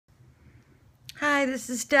Hi,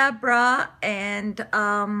 this is Deborah, and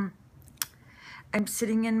I'm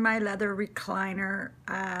sitting in my leather recliner.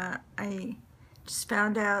 I just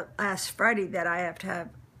found out last Friday that I have to have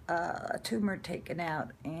a tumor taken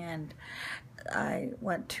out, and I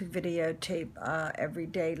went to videotape every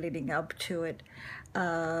day leading up to it.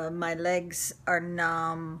 My legs are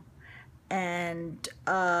numb, and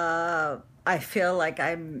I feel like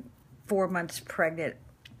I'm 4 months pregnant,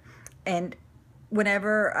 and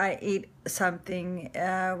whenever I eat something,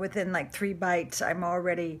 within like 3 bites, I'm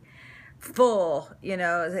already full, you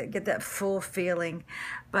know, I get that full feeling.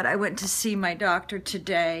 But I went to see my doctor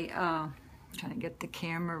today, trying to get the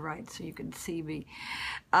camera right so you can see me,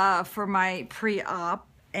 for my pre-op,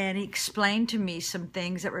 and he explained to me some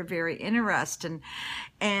things that were very interesting.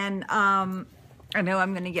 And I know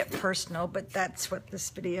I'm going to get personal, but that's what this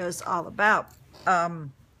video is all about. I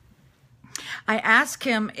asked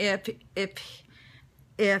him if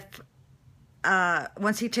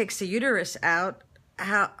once he takes the uterus out,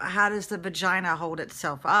 how does the vagina hold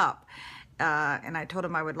itself up? And I told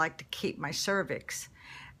him I would like to keep my cervix.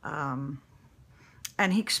 And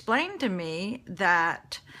he explained to me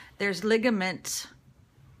that there's ligaments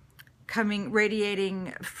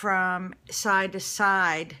radiating from side to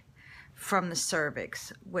side from the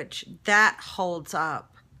cervix, which that holds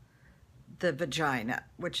up the vagina,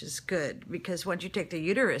 which is good, because once you take the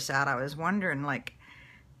uterus out, I was wondering, like,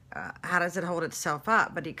 how does it hold itself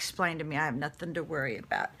up? But he explained to me I have nothing to worry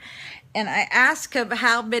about. And I asked him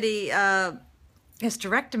how many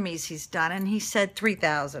hysterectomies he's done, and he said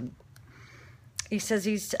 3,000. He says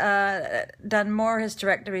he's done more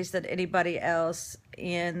hysterectomies than anybody else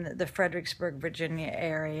in the Fredericksburg, Virginia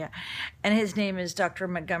area. And his name is Dr.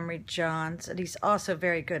 Montgomery Johns, and he's also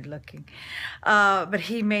very good looking. But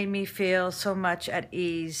he made me feel so much at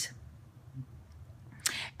ease.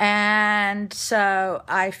 And so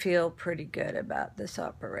I feel pretty good about this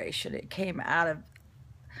operation. It came out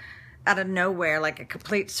of nowhere, like a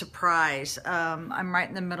complete surprise. I'm right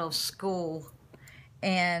in the middle of school,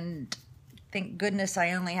 and thank goodness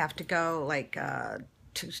I only have to go like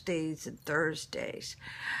Tuesdays and Thursdays.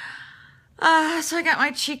 So I got my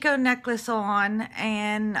Chico necklace on,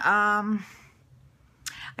 and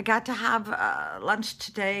I got to have lunch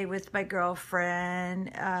today with my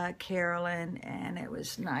girlfriend, Carolyn, and it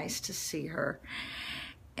was nice to see her.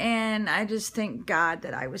 And I just thank God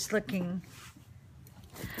that I was looking,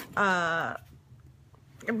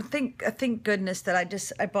 thank goodness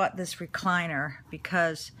that I bought this recliner,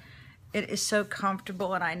 because it is so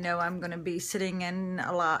comfortable, and I know I'm going to be sitting in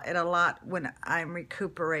a lot when I'm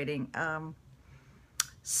recuperating.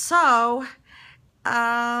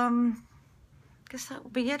 Guess that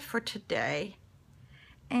will be it for today.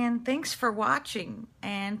 And thanks for watching.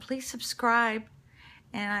 And please subscribe.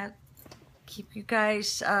 And I keep you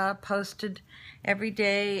guys posted every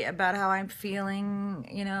day about how I'm feeling,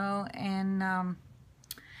 you know. And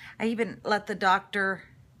I even let the doctor,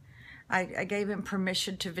 I gave him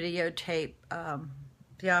permission to videotape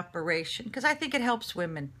the operation, because I think it helps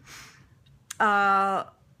women. I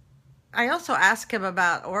also asked him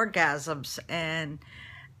about orgasms, and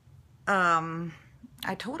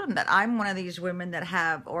I told him that I'm one of these women that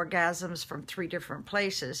have orgasms from 3 different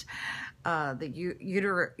places, the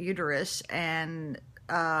uterus, and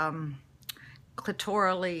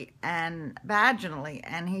clitorally and vaginally.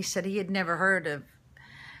 And he said he had never heard of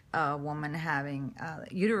a woman having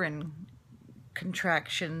uterine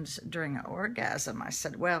contractions during an orgasm. I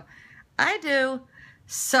said, well, I do.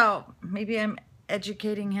 So maybe I'm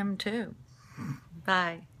educating him too.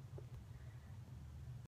 Bye.